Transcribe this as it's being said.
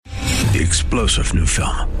The explosive new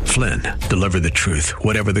film, Flynn, deliver the truth,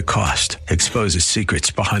 whatever the cost, exposes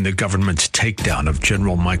secrets behind the government's takedown of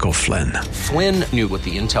General Michael Flynn. Flynn knew what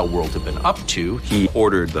the intel world had been up to. He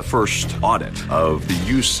ordered the first audit of the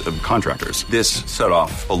use of contractors. This set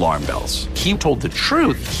off alarm bells. He told the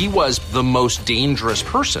truth. He was the most dangerous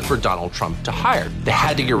person for Donald Trump to hire. They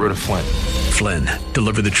had to get rid of Flynn. Flynn,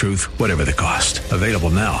 deliver the truth, whatever the cost. Available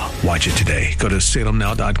now. Watch it today. Go to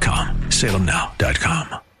salemnow.com.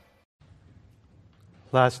 salemnow.com.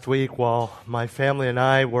 Last week, while my family and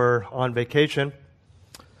I were on vacation,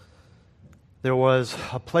 there was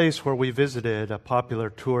a place where we visited, a popular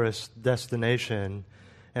tourist destination,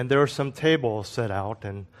 and there were some tables set out,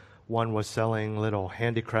 and one was selling little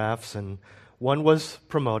handicrafts, and one was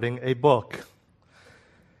promoting a book.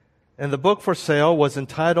 And the book for sale was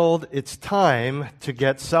entitled, It's Time to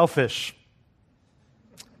Get Selfish.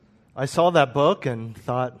 I saw that book and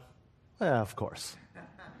thought, yeah, of course.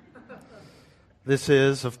 This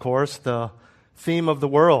is, of course, the theme of the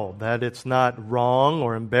world, that it's not wrong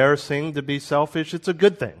or embarrassing to be selfish. It's a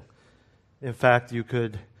good thing. In fact, you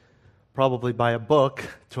could probably buy a book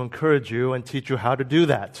to encourage you and teach you how to do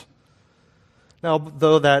that. Now,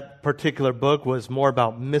 though that particular book was more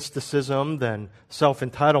about mysticism than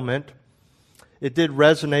self-entitlement, it did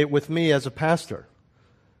resonate with me as a pastor.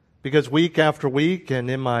 Because week after week, and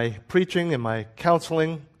in my preaching, in my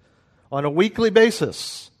counseling, on a weekly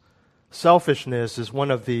basis, selfishness is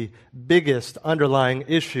one of the biggest underlying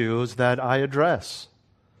issues that I address.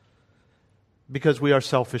 Because we are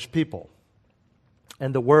selfish people.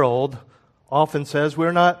 And the world often says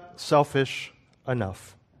we're not selfish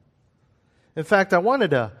enough. In fact, I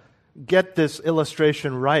wanted to get this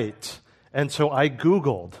illustration right, and so I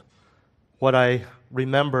Googled what I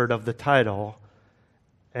remembered of the title,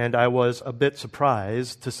 and I was a bit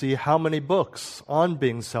surprised to see how many books on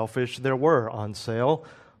being selfish there were on sale,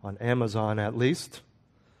 on Amazon at least.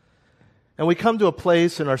 And we come to a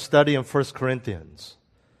place in our study in 1 Corinthians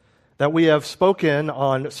that we have spoken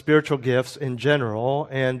on spiritual gifts in general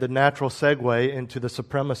and the natural segue into the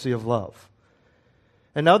supremacy of love.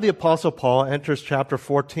 And now the Apostle Paul enters chapter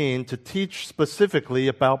 14 to teach specifically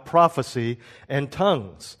about prophecy and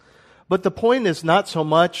tongues. But the point is not so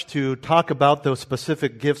much to talk about those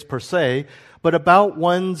specific gifts per se, but about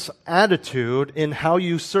one's attitude in how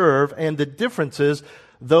you serve and the differences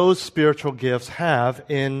those spiritual gifts have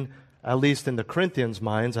in, at least in the Corinthians'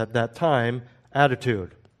 minds at that time,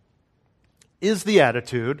 attitude. Is the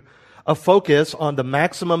attitude a focus on the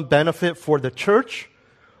maximum benefit for the church,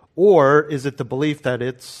 or is it the belief that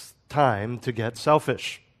it's time to get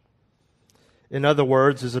selfish? In other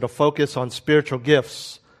words, is it a focus on spiritual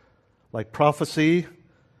gifts like prophecy,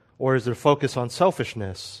 or is it a focus on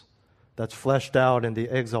selfishness that's fleshed out in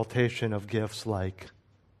the exaltation of gifts like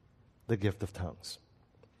the gift of tongues?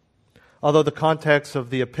 Although the context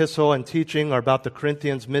of the epistle and teaching are about the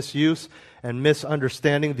Corinthians' misuse and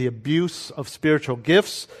misunderstanding the abuse of spiritual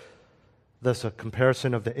gifts, thus a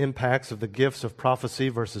comparison of the impacts of the gifts of prophecy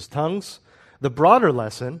versus tongues, the broader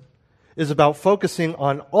lesson is about focusing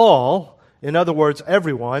on all, in other words,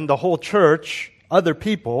 everyone, the whole church, other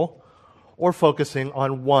people, or focusing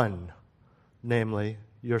on one, namely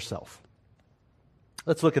yourself.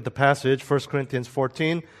 Let's look at the passage, 1 Corinthians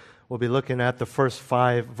 14. We'll be looking at the first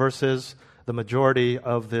 5 verses. The majority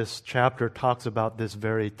of this chapter talks about this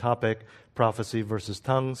very topic, prophecy versus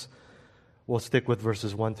tongues. We'll stick with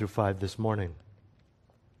verses 1 through 5 this morning.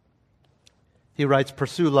 He writes,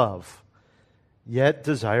 "Pursue love, yet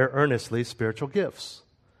desire earnestly spiritual gifts,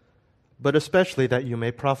 but especially that you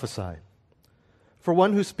may prophesy. For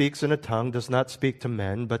one who speaks in a tongue does not speak to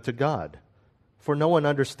men, but to God. For no one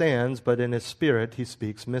understands, but in his spirit he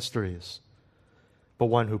speaks mysteries. But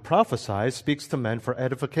one who prophesies speaks to men for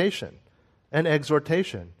edification and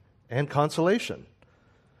exhortation and consolation.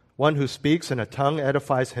 One who speaks in a tongue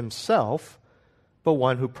edifies himself, but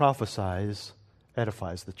one who prophesies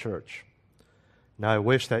edifies the church. Now I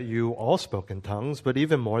wish that you all spoke in tongues, but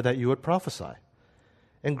even more that you would prophesy.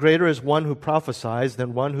 And greater is one who prophesies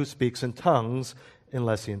than one who speaks in tongues,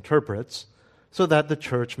 unless he interprets, so that the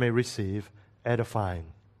church may receive edifying."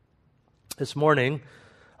 This morning,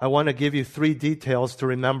 I want to give you 3 details to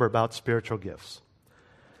remember about spiritual gifts.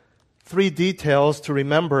 3 details to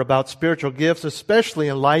remember about spiritual gifts, especially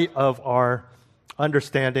in light of our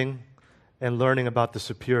understanding and learning about the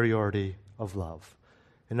superiority of love.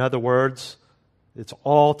 In other words, it's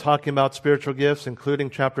all talking about spiritual gifts, including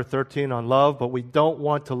chapter 13 on love, but we don't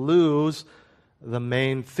want to lose the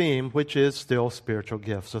main theme, which is still spiritual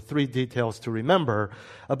gifts. So 3 details to remember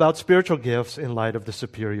about spiritual gifts in light of the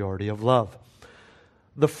superiority of love.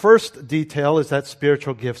 The first detail is that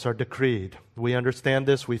spiritual gifts are decreed. We understand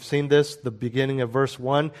this. We've seen this. The beginning of verse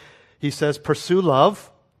 1, he says, pursue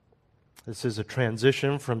love. This is a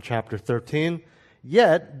transition from chapter 13.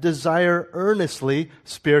 Yet desire earnestly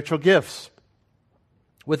spiritual gifts.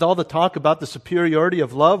 With all the talk about the superiority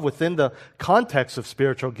of love within the context of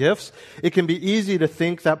spiritual gifts, it can be easy to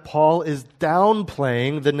think that Paul is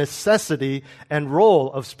downplaying the necessity and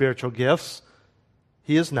role of spiritual gifts.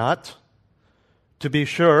 He is not. To be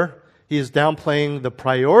sure, he is downplaying the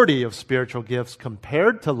priority of spiritual gifts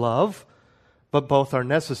compared to love, but both are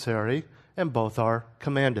necessary and both are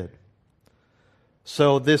commanded.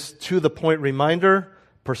 So this to-the-point reminder,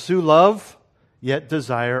 pursue love, yet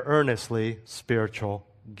desire earnestly spiritual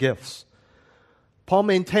gifts. Paul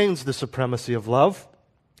maintains the supremacy of love.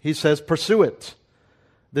 He says, pursue it.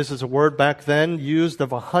 This is a word back then used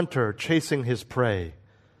of a hunter chasing his prey.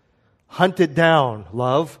 Hunt it down,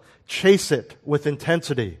 love. Chase it with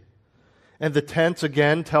intensity. And the tense,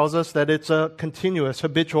 again, tells us that it's a continuous,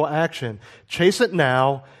 habitual action. Chase it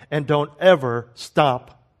now and don't ever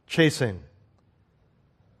stop chasing.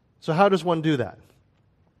 So how does one do that?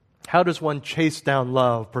 How does one chase down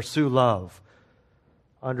love, pursue love?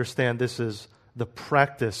 Understand this is the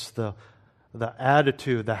practice, the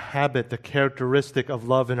attitude, the habit, the characteristic of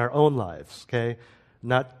love in our own lives, okay?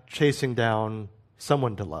 Not chasing down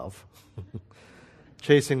someone to love.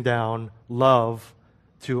 Chasing down love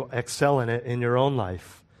to excel in it in your own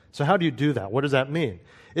life. So how do you do that? What does that mean?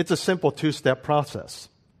 It's a simple two-step process.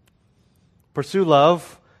 Pursue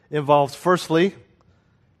love involves, firstly,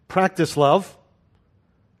 practice love.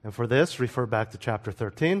 And for this, refer back to chapter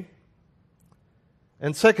 13.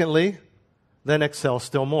 And secondly, then excel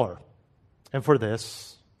still more. And for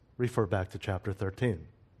this, refer back to chapter 13.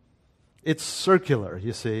 It's circular,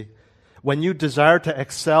 you see. When you desire to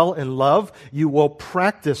excel in love, you will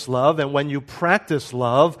practice love. And when you practice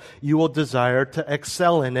love, you will desire to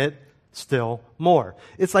excel in it still more.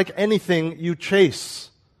 It's like anything you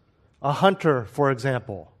chase. A hunter, for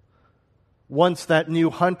example. Once that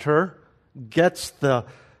new hunter gets the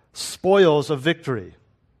spoils of victory,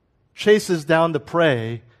 chases down the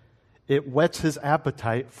prey, it whets his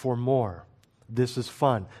appetite for more. This is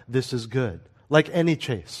fun. This is good. Like any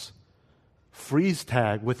chase. Freeze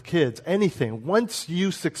tag with kids, anything. Once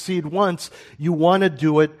you succeed once, you want to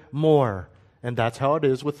do it more. And that's how it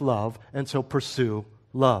is with love, and so pursue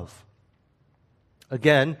love.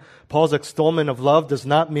 Again, Paul's extolment of love does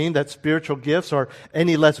not mean that spiritual gifts are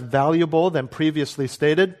any less valuable than previously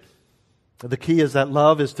stated. The key is that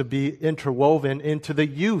love is to be interwoven into the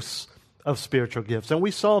use of spiritual gifts. And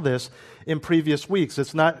we saw this in previous weeks.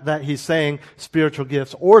 It's not that he's saying spiritual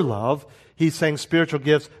gifts or love. He's saying spiritual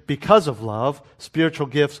gifts because of love, spiritual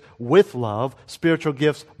gifts with love, spiritual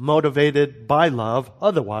gifts motivated by love.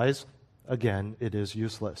 Otherwise, again, it is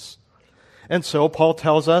useless. And so Paul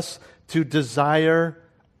tells us to desire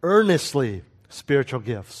earnestly spiritual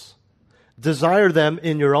gifts. Desire them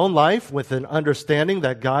in your own life with an understanding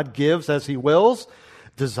that God gives as He wills.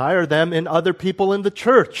 Desire them in other people in the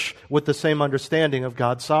church with the same understanding of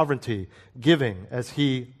God's sovereignty, giving as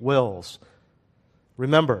He wills.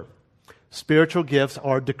 Remember, spiritual gifts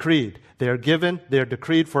are decreed. They are given, they are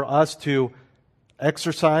decreed for us to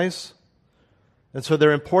exercise. And so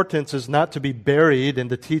their importance is not to be buried in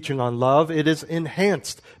the teaching on love. It is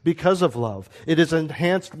enhanced because of love. It is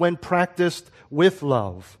enhanced when practiced with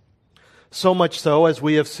love. So much so as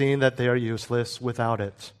we have seen that they are useless without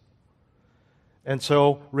it. And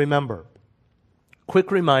so remember,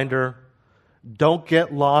 quick reminder, don't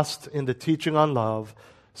get lost in the teaching on love.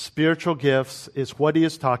 Spiritual gifts is what he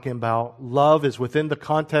is talking about. Love is within the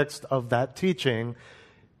context of that teaching.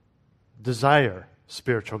 Desire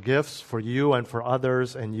spiritual gifts for you and for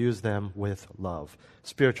others and use them with love.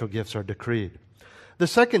 Spiritual gifts are decreed. The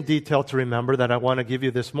second detail to remember that I want to give you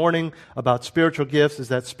this morning about spiritual gifts is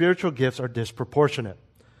that spiritual gifts are disproportionate.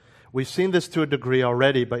 We've seen this to a degree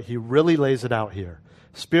already, but he really lays it out here.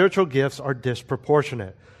 Spiritual gifts are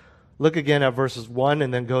disproportionate. Look again at verses 1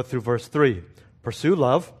 and then go through verse 3. Pursue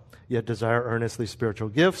love, yet desire earnestly spiritual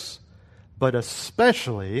gifts, but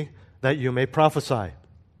especially that you may prophesy.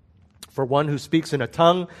 For one who speaks in a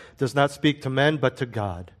tongue does not speak to men, but to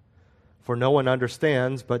God. For no one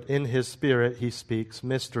understands, but in his spirit he speaks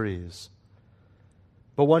mysteries.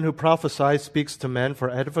 But one who prophesies speaks to men for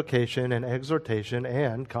edification and exhortation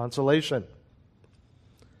and consolation.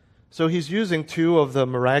 So he's using two of the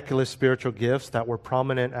miraculous spiritual gifts that were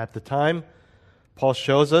prominent at the time. Paul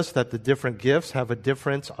shows us that the different gifts have a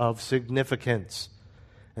difference of significance.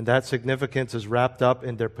 And that significance is wrapped up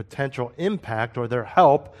in their potential impact or their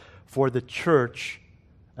help for the church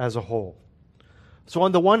as a whole. So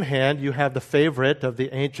on the one hand, you have the favorite of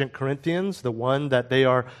the ancient Corinthians, the one that they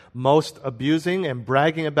are most abusing and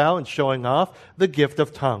bragging about and showing off, the gift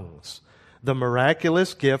of tongues, the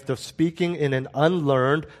miraculous gift of speaking in an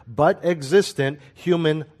unlearned but existent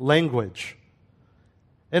human language.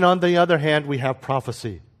 And on the other hand, we have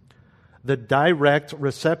prophecy, the direct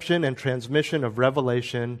reception and transmission of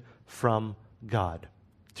revelation from God.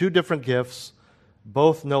 Two different gifts,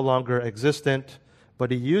 both no longer existent,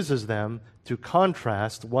 but he uses them to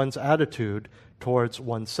contrast one's attitude towards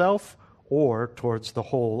oneself or towards the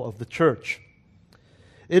whole of the church.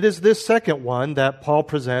 It is this second one that Paul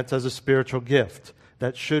presents as a spiritual gift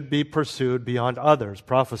that should be pursued beyond others,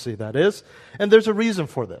 prophecy that is, and there's a reason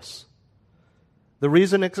for this. The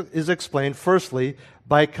reason is explained, firstly,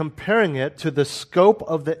 by comparing it to the scope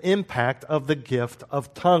of the impact of the gift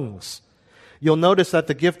of tongues. You'll notice that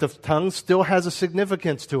the gift of tongues still has a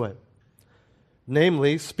significance to it.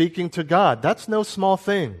 Namely, speaking to God. That's no small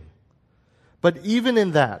thing. But even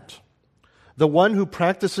in that, the one who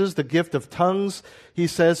practices the gift of tongues, he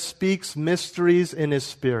says, speaks mysteries in his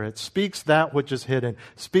spirit, speaks that which is hidden,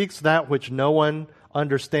 speaks that which no one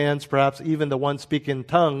understands. Perhaps even the one speaking in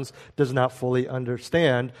tongues does not fully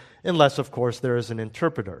understand, unless, of course, there is an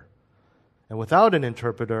interpreter. And without an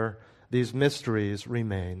interpreter, these mysteries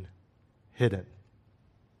remain hidden.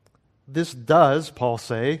 This does, Paul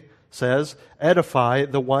says, edify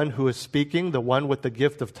the one who is speaking, the one with the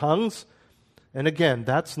gift of tongues. And again,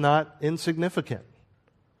 that's not insignificant.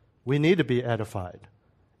 We need to be edified.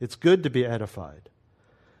 It's good to be edified.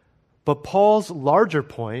 But Paul's larger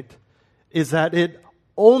point is that it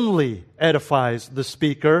only edifies the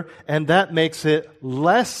speaker, and that makes it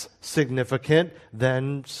less significant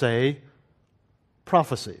than, say,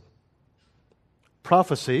 prophecy.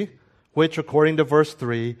 Prophecy, which, according to verse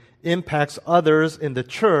 3, impacts others in the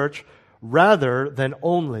church rather than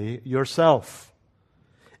only yourself.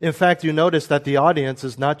 In fact, you notice that the audience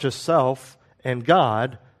is not just self and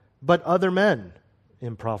God, but other men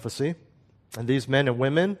in prophecy. And these men and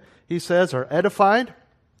women, he says, are edified,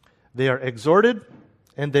 they are exhorted,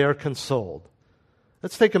 and they are consoled.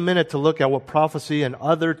 Let's take a minute to look at what prophecy and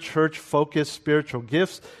other church-focused spiritual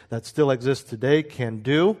gifts that still exist today can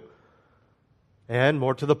do. And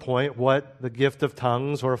more to the point, what the gift of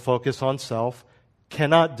tongues or a focus on self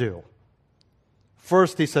cannot do.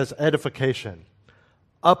 First, he says edification,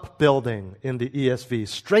 upbuilding in the ESV,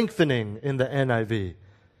 strengthening in the NIV.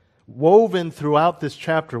 Woven throughout this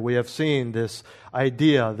chapter, we have seen this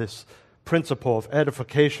idea, this principle of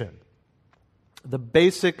edification. The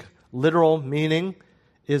basic literal meaning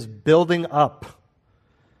is building up.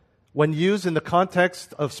 When used in the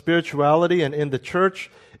context of spirituality and in the church,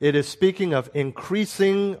 it is speaking of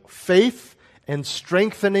increasing faith and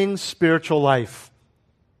strengthening spiritual life.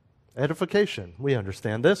 Edification, we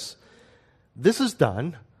understand this. This is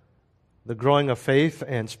done, the growing of faith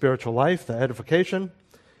and spiritual life, the edification,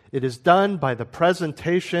 it is done by the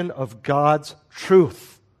presentation of God's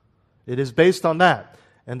truth. It is based on that.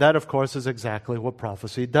 And that, of course, is exactly what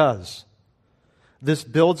prophecy does. This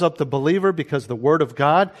builds up the believer because the Word of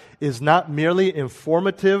God is not merely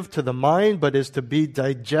informative to the mind, but is to be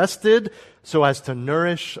digested so as to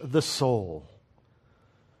nourish the soul.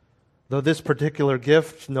 Though this particular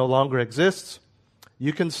gift no longer exists,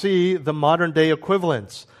 you can see the modern day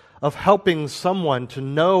equivalence of helping someone to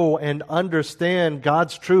know and understand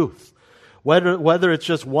God's truth. Whether it's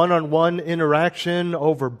just one-on-one interaction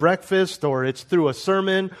over breakfast, or it's through a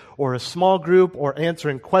sermon, or a small group, or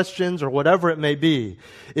answering questions, or whatever it may be.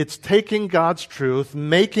 It's taking God's truth,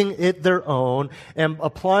 making it their own, and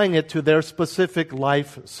applying it to their specific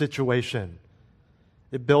life situation.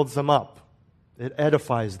 It builds them up. It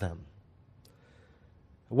edifies them.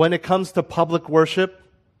 When it comes to public worship,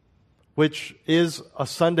 which is a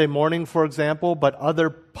Sunday morning, for example, but other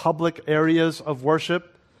public areas of worship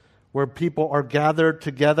where people are gathered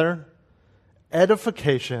together,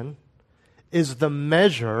 edification is the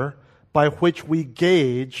measure by which we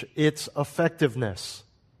gauge its effectiveness.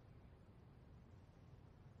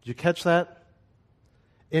 Did you catch that?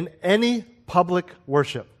 In any public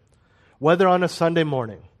worship, whether on a Sunday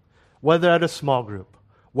morning, whether at a small group,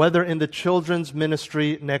 whether in the children's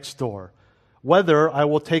ministry next door, whether I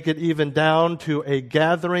will take it even down to a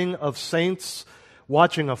gathering of saints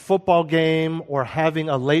watching a football game or having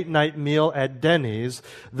a late night meal at Denny's,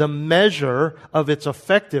 the measure of its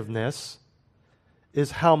effectiveness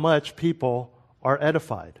is how much people are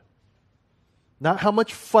edified. Not how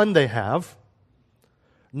much fun they have,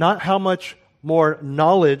 not how much more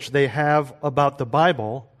knowledge they have about the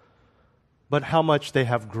Bible, but how much they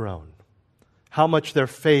have grown, how much their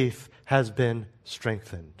faith has been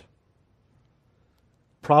strengthened.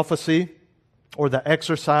 Prophecy or the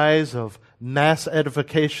exercise of mass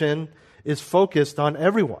edification is focused on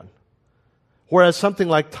everyone. Whereas something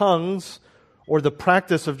like tongues or the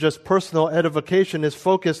practice of just personal edification is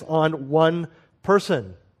focused on one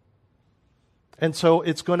person. And so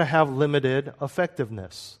it's going to have limited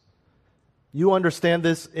effectiveness. You understand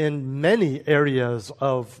this in many areas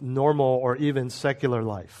of normal or even secular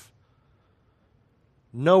life.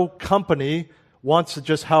 No company wants to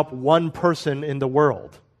just help one person in the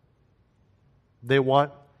world. They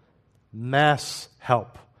want mass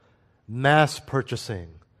help, mass purchasing,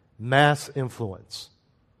 mass influence.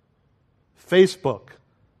 Facebook,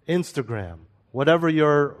 Instagram, whatever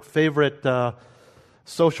your favorite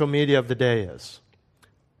social media of the day is.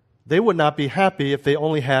 They would not be happy if they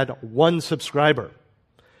only had one subscriber.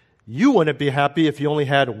 You wouldn't be happy if you only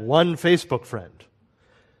had one Facebook friend.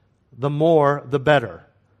 The more, the better.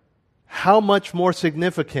 How much more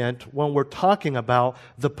significant when we're talking about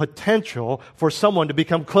the potential for someone to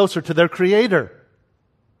become closer to their Creator.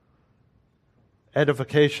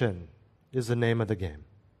 Edification is the name of the game.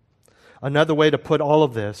 Another way to put all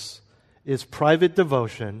of this is private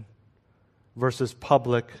devotion versus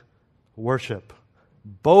public worship.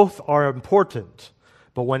 Both are important,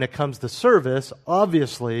 but when it comes to service,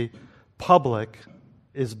 obviously, public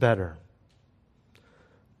is better.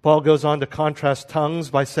 Paul goes on to contrast tongues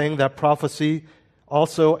by saying that prophecy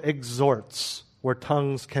also exhorts where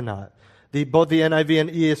tongues cannot. Both the NIV and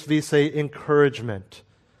ESV say encouragement.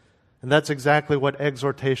 And that's exactly what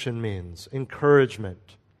exhortation means,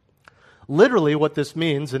 encouragement. Literally, what this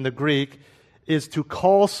means in the Greek is to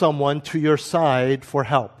call someone to your side for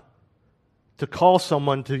help. To call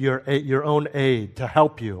someone to your own aid, to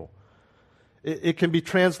help you. It can be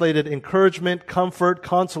translated encouragement, comfort,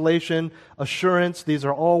 consolation, assurance. These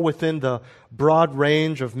are all within the broad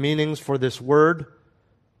range of meanings for this word.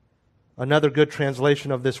 Another good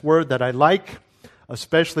translation of this word that I like,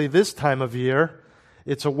 especially this time of year,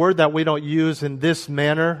 it's a word that we don't use in this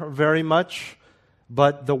manner very much,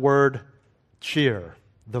 but the word cheer,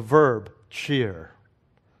 the verb cheer.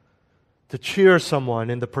 To cheer someone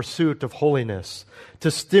in the pursuit of holiness, to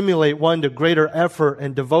stimulate one to greater effort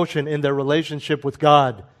and devotion in their relationship with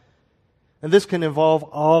God. And this can involve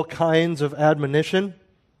all kinds of admonition.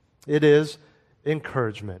 It is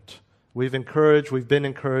encouragement. We've been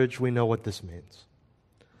encouraged, we know what this means.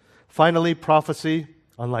 Finally, prophecy,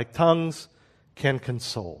 unlike tongues, can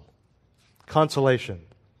console. Consolation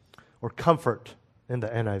or comfort in the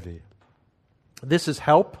NIV. This is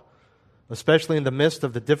help, especially in the midst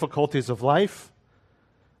of the difficulties of life,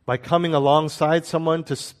 by coming alongside someone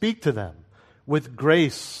to speak to them with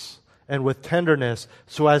grace and with tenderness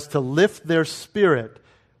so as to lift their spirit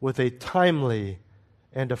with a timely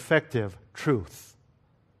and effective truth.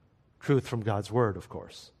 Truth from God's Word, of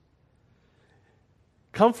course.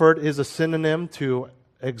 Comfort is a synonym to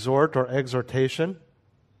exhort or exhortation.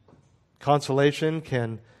 Consolation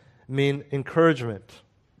can mean encouragement,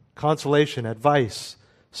 consolation, advice,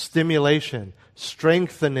 stimulation,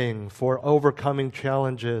 strengthening for overcoming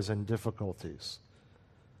challenges and difficulties.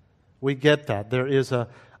 We get that. There is a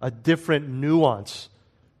different nuance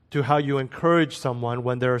to how you encourage someone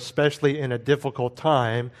when they're especially in a difficult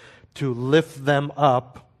time to lift them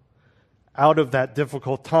up out of that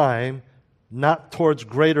difficult time, not towards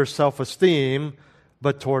greater self-esteem,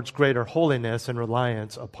 but towards greater holiness and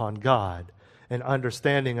reliance upon God and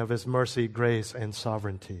understanding of His mercy, grace, and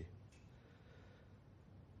sovereignty.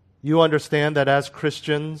 You understand that as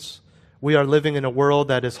Christians, we are living in a world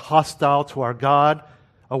that is hostile to our God,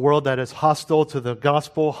 a world that is hostile to the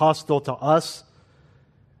gospel, hostile to us.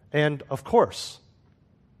 And of course,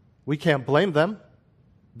 we can't blame them.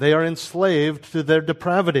 They are enslaved to their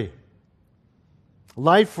depravity.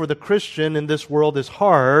 Life for the Christian in this world is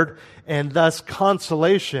hard, and thus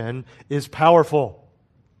consolation is powerful.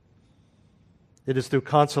 It is through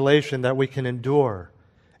consolation that we can endure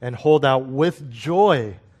and hold out with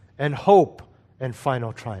joy and hope and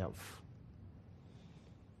final triumph.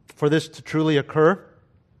 For this to truly occur,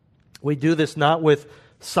 we do this not with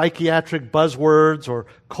psychiatric buzzwords or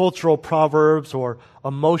cultural proverbs or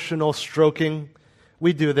emotional stroking.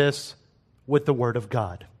 We do this with the Word of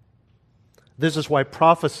God. This is why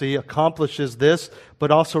prophecy accomplishes this,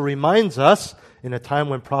 but also reminds us, in a time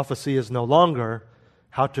when prophecy is no longer,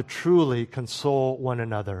 how to truly console one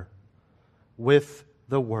another with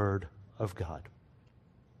the Word of God.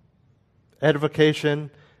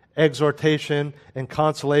 Edification, exhortation, and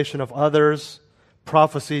consolation of others.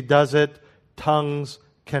 Prophecy does it. Tongues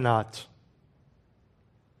cannot.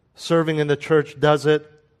 Serving in the church does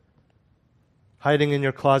it. Hiding in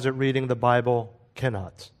your closet reading the Bible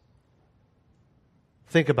cannot.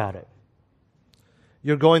 Think about it.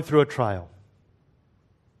 You're going through a trial.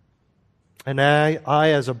 And I,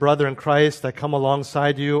 as a brother in Christ, I come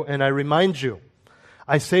alongside you and I remind you,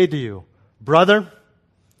 I say to you, brother,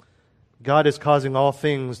 God is causing all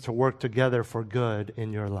things to work together for good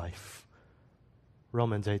in your life.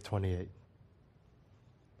 Romans 8:28.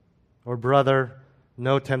 Or brother,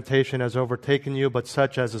 no temptation has overtaken you, but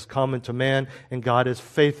such as is common to man, and God is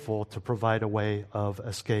faithful to provide a way of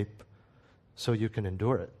escape so you can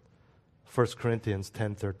endure it. 1 Corinthians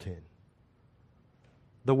 10:13.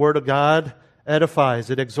 The Word of God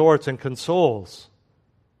edifies, it exhorts and consoles.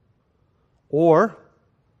 Or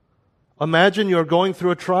imagine you're going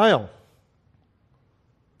through a trial,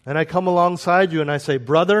 and I come alongside you and I say,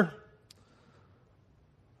 brother,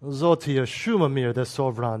 Zotia Shumamir de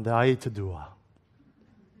Sovran de Aitadua.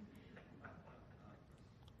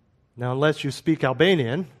 Now, unless you speak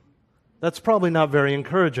Albanian, that's probably not very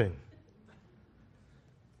encouraging.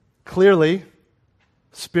 Clearly,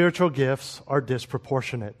 spiritual gifts are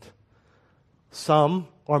disproportionate. Some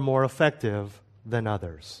are more effective than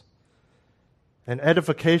others. And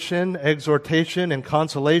edification, exhortation, and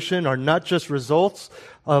consolation are not just results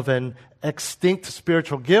of an extinct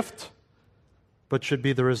spiritual gift, but should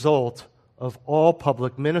be the result of all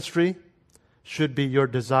public ministry, should be your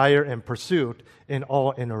desire and pursuit in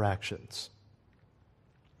all interactions.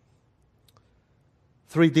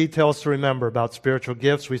 3 details to remember about spiritual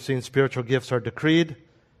gifts. We've seen spiritual gifts are decreed,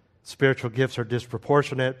 spiritual gifts are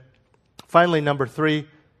disproportionate. Finally, number 3,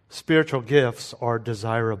 spiritual gifts are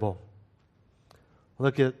desirable.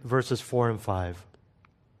 Look at verses 4 and 5.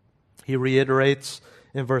 He reiterates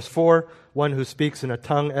in verse 4, one who speaks in a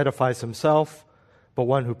tongue edifies himself, but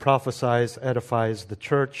one who prophesies edifies the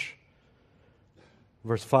church.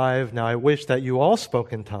 Verse 5, now I wish that you all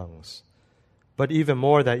spoke in tongues, but even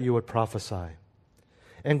more that you would prophesy.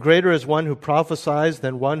 And greater is one who prophesies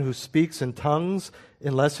than one who speaks in tongues,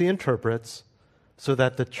 unless he interprets, so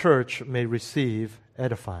that the church may receive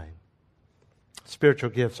edifying. Spiritual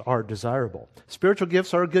gifts are desirable. Spiritual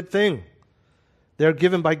gifts are a good thing. They are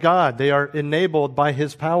given by God. They are enabled by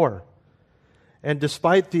His power. And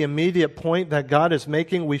despite the immediate point that God is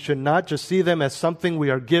making, we should not just see them as something we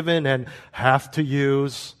are given and have to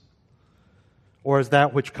use, or as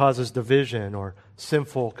that which causes division or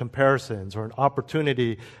sinful comparisons or an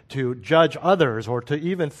opportunity to judge others or to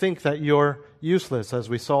even think that you're useless, as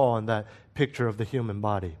we saw in that picture of the human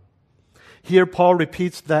body. Here Paul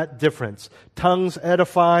repeats that difference. Tongues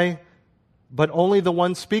edify, but only the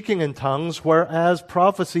one speaking in tongues, whereas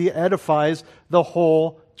prophecy edifies the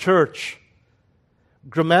whole church.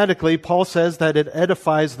 Grammatically, Paul says that it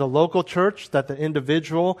edifies the local church that the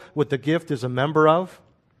individual with the gift is a member of.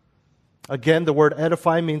 Again, the word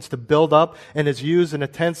edify means to build up and is used in a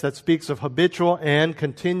tense that speaks of habitual and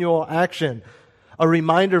continual action. A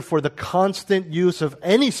reminder for the constant use of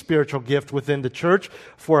any spiritual gift within the church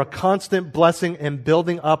for a constant blessing and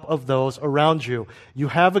building up of those around you. You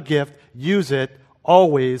have a gift, use it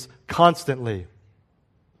always, constantly.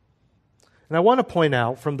 And I want to point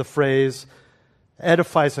out from the phrase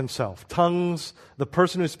edifies himself. Tongues, the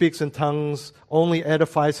person who speaks in tongues only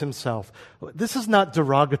edifies himself. This is not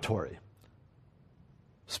derogatory.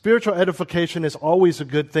 Spiritual edification is always a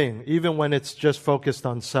good thing, even when it's just focused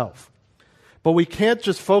on self. But we can't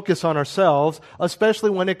just focus on ourselves,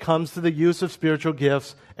 especially when it comes to the use of spiritual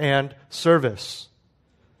gifts and service.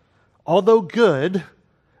 Although good,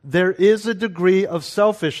 there is a degree of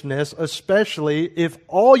selfishness, especially if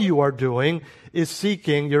all you are doing is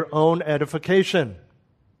seeking your own edification.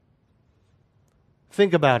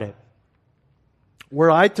 Think about it.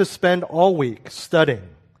 Were I to spend all week studying,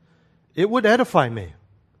 it would edify me.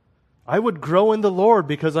 I would grow in the Lord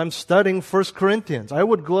because I'm studying 1 Corinthians. I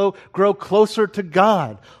would grow closer to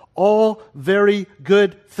God. All very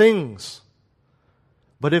good things.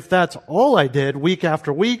 But if that's all I did week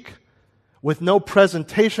after week, with no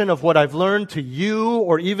presentation of what I've learned to you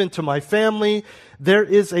or even to my family, there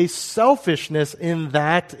is a selfishness in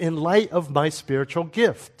that in light of my spiritual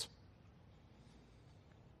gift.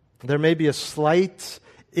 There may be a slight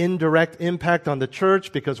indirect impact on the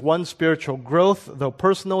church because one spiritual growth, though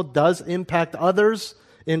personal, does impact others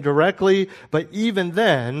indirectly, but even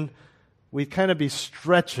then, we kind of be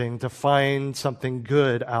stretching to find something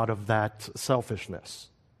good out of that selfishness.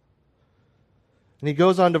 And he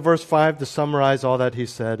goes on to verse 5 to summarize all that he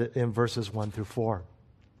said in verses 1 through 4.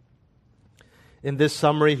 In this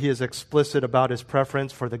summary, he is explicit about his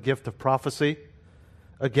preference for the gift of prophecy,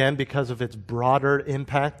 again, because of its broader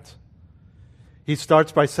impact. He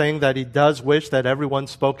starts by saying that he does wish that everyone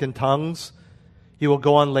spoke in tongues. He will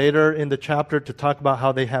go on later in the chapter to talk about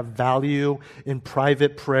how they have value in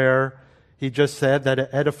private prayer. He just said that it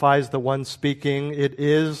edifies the one speaking. It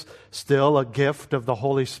is still a gift of the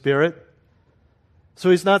Holy Spirit. So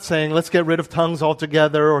he's not saying, let's get rid of tongues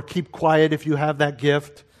altogether or keep quiet if you have that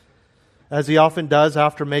gift. As he often does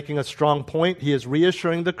after making a strong point, he is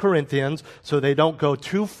reassuring the Corinthians so they don't go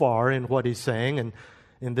too far in what he's saying, and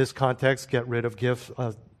in this context, get rid of gift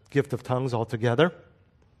of tongues altogether.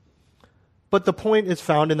 But the point is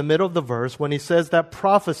found in the middle of the verse when he says that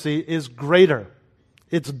prophecy is greater,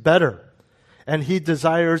 it's better, and he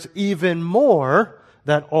desires even more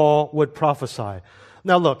that all would prophesy.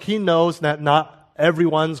 Now look, he knows that not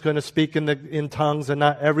everyone's going to speak in tongues and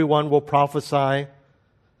not everyone will prophesy.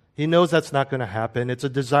 He knows that's not going to happen. It's a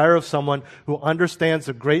desire of someone who understands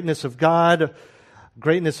the greatness of God,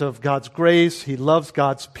 greatness of God's grace. He loves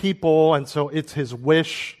God's people, and so it's his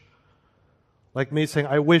wish. Like me saying,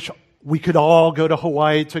 I wish we could all go to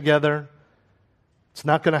Hawaii together. It's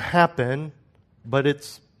not going to happen, but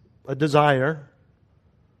it's a desire.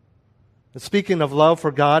 And speaking of love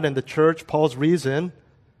for God and the church, Paul's reason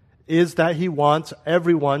is that he wants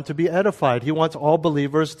everyone to be edified. He wants all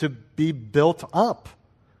believers to be built up.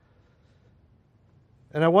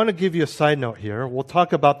 And I want to give you a side note here. We'll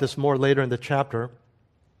talk about this more later in the chapter.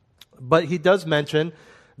 But he does mention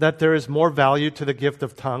that there is more value to the gift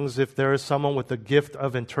of tongues if there is someone with the gift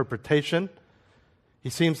of interpretation. He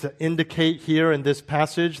seems to indicate here in this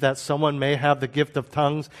passage that someone may have the gift of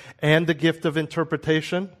tongues and the gift of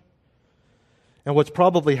interpretation. And what's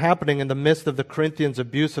probably happening in the midst of the Corinthians'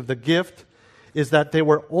 abuse of the gift is that they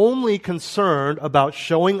were only concerned about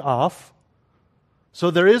showing off. So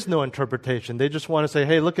there is no interpretation. They just want to say,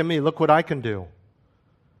 hey, look at me, look what I can do.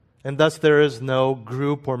 And thus there is no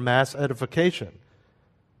group or mass edification.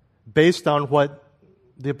 Based on what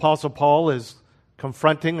the Apostle Paul is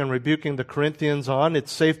confronting and rebuking the Corinthians on,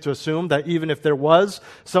 it's safe to assume that even if there was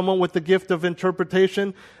someone with the gift of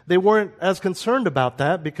interpretation, they weren't as concerned about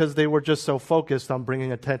that because they were just so focused on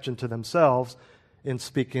bringing attention to themselves in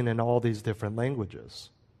speaking in all these different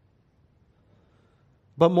languages.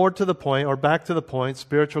 But more to the point, or back to the point,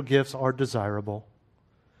 spiritual gifts are desirable.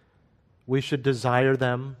 We should desire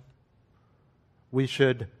them. We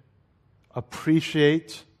should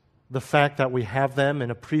appreciate the fact that we have them, and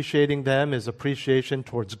appreciating them is appreciation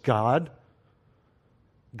towards God.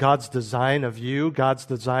 God's design of you, God's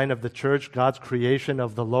design of the church, God's creation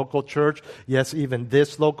of the local church, yes, even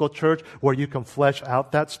this local church, where you can flesh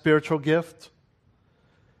out that spiritual gift.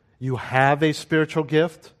 You have a spiritual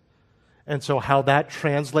gift. And so how that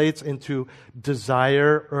translates into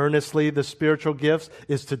desire earnestly the spiritual gifts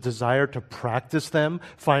is to desire to practice them,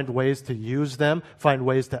 find ways to use them, find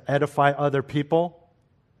ways to edify other people.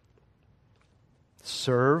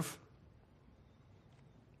 Serve.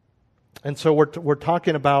 And so we're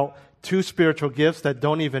talking about two spiritual gifts that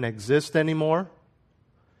don't even exist anymore.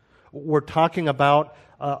 We're talking about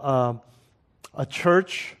a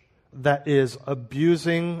church that is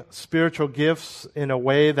abusing spiritual gifts in a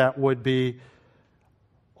way that would be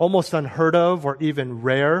almost unheard of or even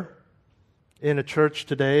rare in a church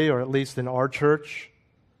today, or at least in our church.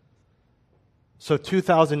 So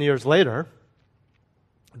 2,000 years later,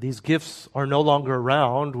 these gifts are no longer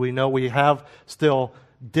around. We know we have still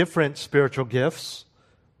different spiritual gifts.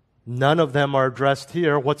 None of them are addressed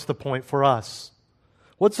here. What's the point for us?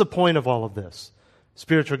 What's the point of all of this?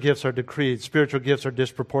 Spiritual gifts are decreed. Spiritual gifts are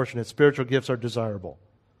disproportionate. Spiritual gifts are desirable.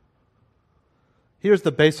 Here's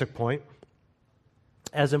the basic point.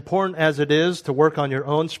 As important as it is to work on your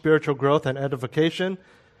own spiritual growth and edification,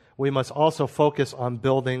 we must also focus on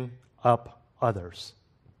building up others.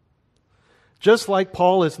 Just like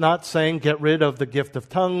Paul is not saying get rid of the gift of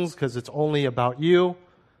tongues because it's only about you,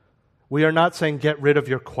 we are not saying get rid of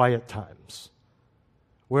your quiet times.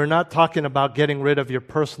 We're not talking about getting rid of your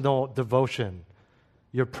personal devotion,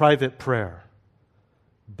 your private prayer.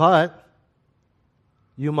 But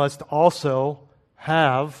you must also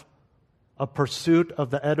have a pursuit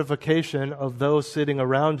of the edification of those sitting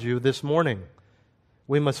around you this morning.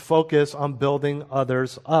 We must focus on building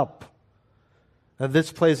others up. Now,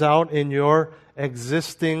 this plays out in your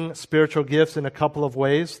existing spiritual gifts in a couple of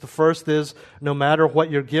ways. The first is, no matter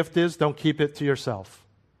what your gift is, don't keep it to yourself.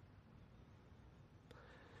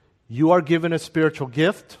 You are given a spiritual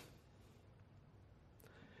gift.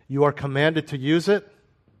 You are commanded to use it.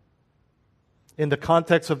 In the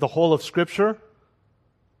context of the whole of Scripture,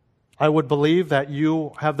 I would believe that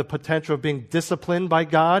you have the potential of being disciplined by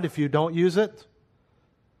God if you don't use it,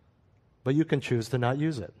 but you can choose to not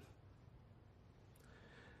use it.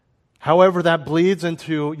 However, that bleeds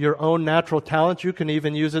into your own natural talent. You can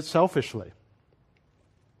even use it selfishly.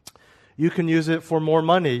 You can use it for more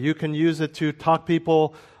money. You can use it to talk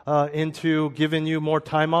people into giving you more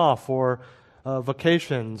time off, or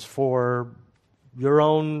vacations, for your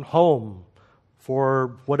own home,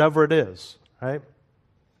 for whatever it is, right?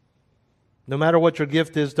 No matter what your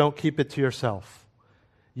gift is, don't keep it to yourself.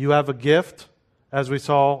 You have a gift, as we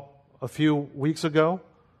saw a few weeks ago,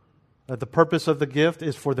 that the purpose of the gift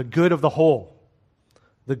is for the good of the whole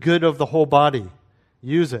body.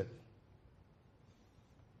 Use it.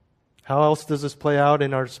 How else does this play out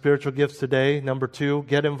in our spiritual gifts today? Number 2,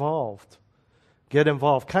 get involved. Get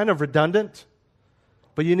involved. Kind of redundant,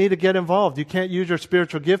 but you need to get involved. You can't use your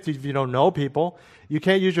spiritual gift if you don't know people. You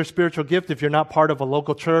can't use your spiritual gift if you're not part of a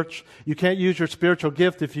local church. You can't use your spiritual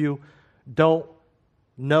gift if you don't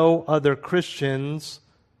know other Christians.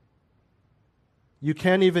 You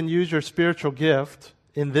can't even use your spiritual gift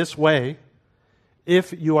in this way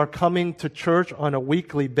if you are coming to church on a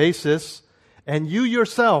weekly basis and you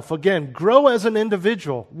yourself, again, grow as an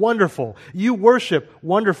individual. Wonderful. You worship.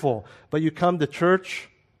 Wonderful. But you come to church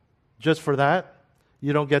just for that.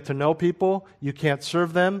 You don't get to know people. You can't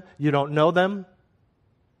serve them. You don't know them.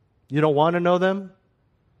 You don't want to know them.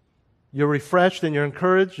 You're refreshed and you're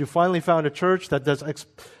encouraged. You finally found a church that does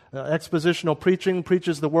expositional preaching,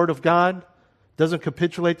 preaches the Word of God, doesn't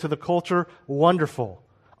capitulate to the culture. Wonderful.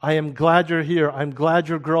 I am glad you're here. I'm glad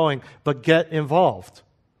you're growing. But get involved.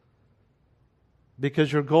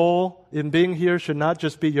 Because your goal in being here should not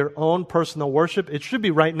just be your own personal worship. It should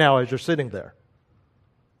be right now as you're sitting there.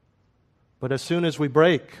 But as soon as we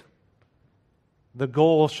break, the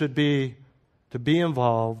goal should be to be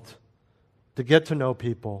involved, to get to know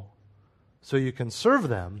people, so you can serve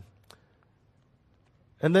them,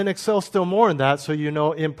 and then excel still more in that so you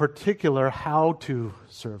know in particular how to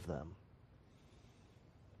serve them.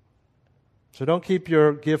 So don't keep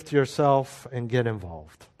your gift to yourself and get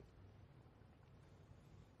involved.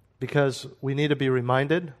 Because we need to be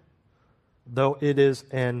reminded, though it is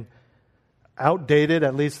an outdated,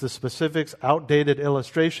 at least the specifics, outdated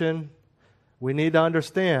illustration, we need to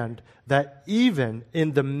understand that even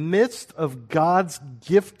in the midst of God's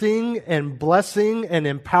gifting and blessing and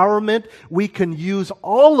empowerment, we can use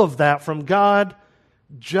all of that from God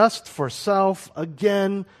just for self.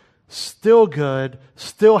 Again, still good,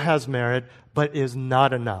 still has merit, but is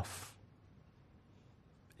not enough.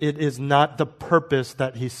 It is not the purpose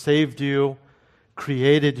that He saved you,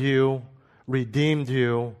 created you, redeemed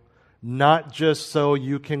you, not just so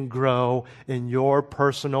you can grow in your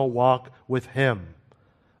personal walk with Him.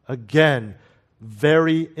 Again,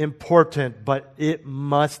 very important, but it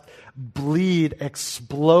must bleed,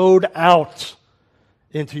 explode out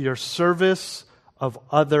into your service of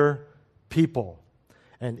other people.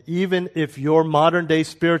 And even if your modern day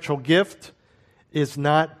spiritual gift is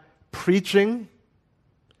not preaching,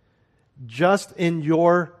 just in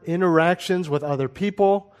your interactions with other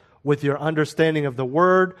people, with your understanding of the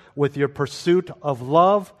Word, with your pursuit of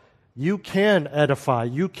love, you can edify,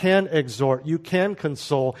 you can exhort, you can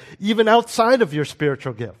console, even outside of your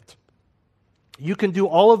spiritual gift. You can do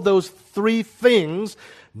all of those 3 things,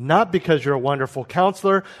 not because you're a wonderful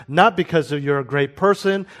counselor, not because you're a great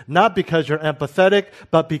person, not because you're empathetic,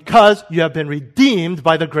 but because you have been redeemed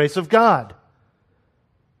by the grace of God.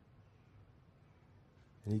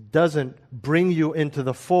 And He doesn't bring you into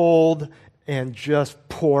the fold and just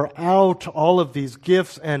pour out all of these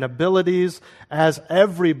gifts and abilities as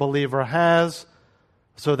every believer has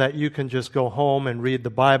so that you can just go home and read the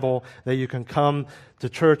Bible, that you can come to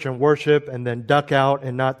church and worship and then duck out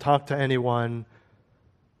and not talk to anyone,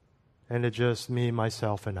 and it's just me,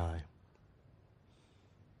 myself, and I.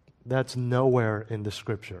 That's nowhere in the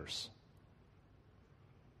Scriptures.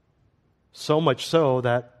 So much so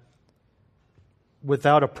that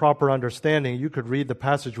without a proper understanding, you could read the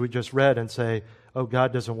passage we just read and say, oh,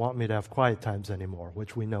 God doesn't want me to have quiet times anymore,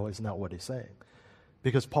 which we know is not what He's saying.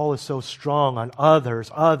 Because Paul is so strong on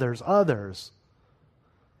others.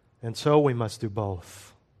 And so we must do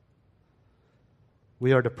both.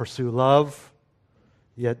 We are to pursue love,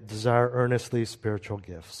 yet desire earnestly spiritual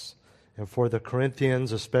gifts. And for the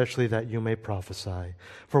Corinthians, especially, that you may prophesy.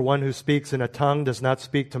 For one who speaks in a tongue does not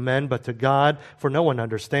speak to men, but to God, for no one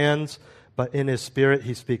understands. But in his spirit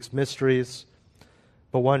he speaks mysteries.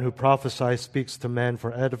 But one who prophesies speaks to men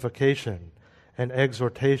for edification and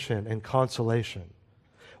exhortation and consolation.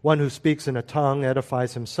 One who speaks in a tongue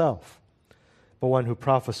edifies himself. But one who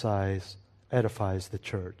prophesies edifies the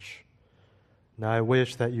church. Now I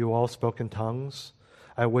wish that you all spoke in tongues.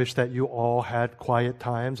 I wish that you all had quiet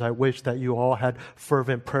times. I wish that you all had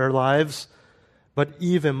fervent prayer lives. But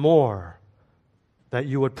even more, that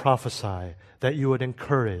you would prophesy, that you would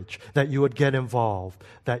encourage, that you would get involved,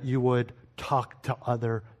 that you would talk to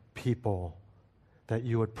other people, that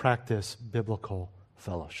you would practice biblical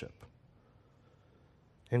fellowship.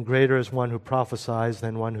 And greater is one who prophesies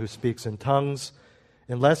than one who speaks in tongues,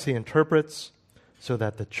 unless he interprets, so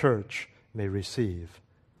that the church may receive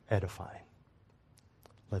edifying.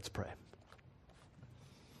 Let's pray.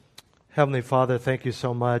 Heavenly Father, thank you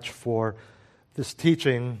so much for this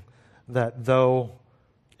teaching that, though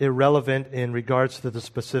irrelevant in regards to the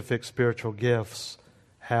specific spiritual gifts,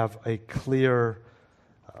 have a clear,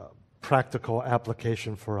 practical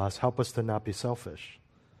application for us. Help us to not be selfish.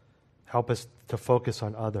 Help us to focus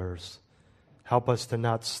on others. Help us to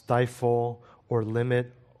not stifle or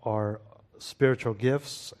limit our spiritual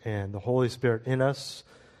gifts and the Holy Spirit in us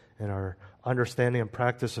and our understanding and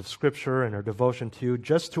practice of Scripture and our devotion to you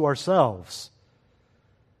just to ourselves.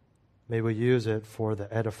 May we use it for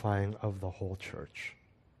the edifying of the whole church.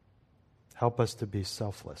 Help us to be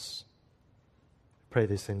selfless. Pray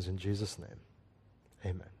these things in Jesus' name.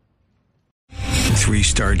 Amen.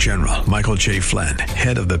 3-star General Michael J. Flynn,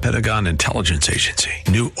 head of the Pentagon Intelligence Agency,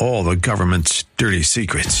 knew all the government's dirty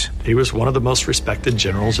secrets. He was one of the most respected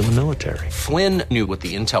generals in the military. Flynn knew what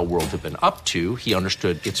the intel world had been up to. He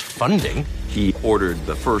understood its funding. He ordered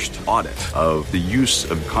the first audit of the use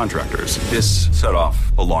of contractors. This set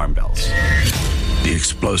off alarm bells. The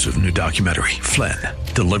explosive new documentary, Flynn,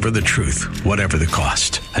 Deliver the Truth, Whatever the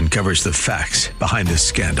Cost, uncovers the facts behind this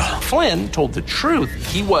scandal. Flynn told the truth.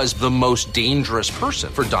 He was the most dangerous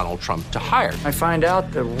person for Donald Trump to hire. I find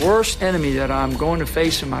out the worst enemy that I'm going to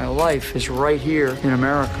face in my life is right here in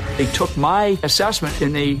America. They took my assessment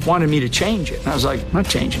and they wanted me to change it. And I was like, I'm not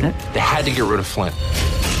changing it. They had to get rid of Flynn.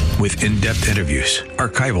 With in-depth interviews,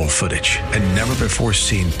 archival footage, and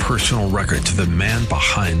never-before-seen personal records of the man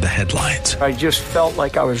behind the headlines. I just felt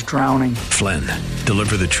like I was drowning. Flynn,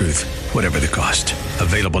 Deliver the Truth, Whatever the Cost.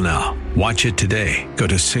 Available now. Watch it today. Go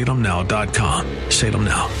to salemnow.com.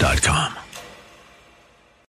 salemnow.com.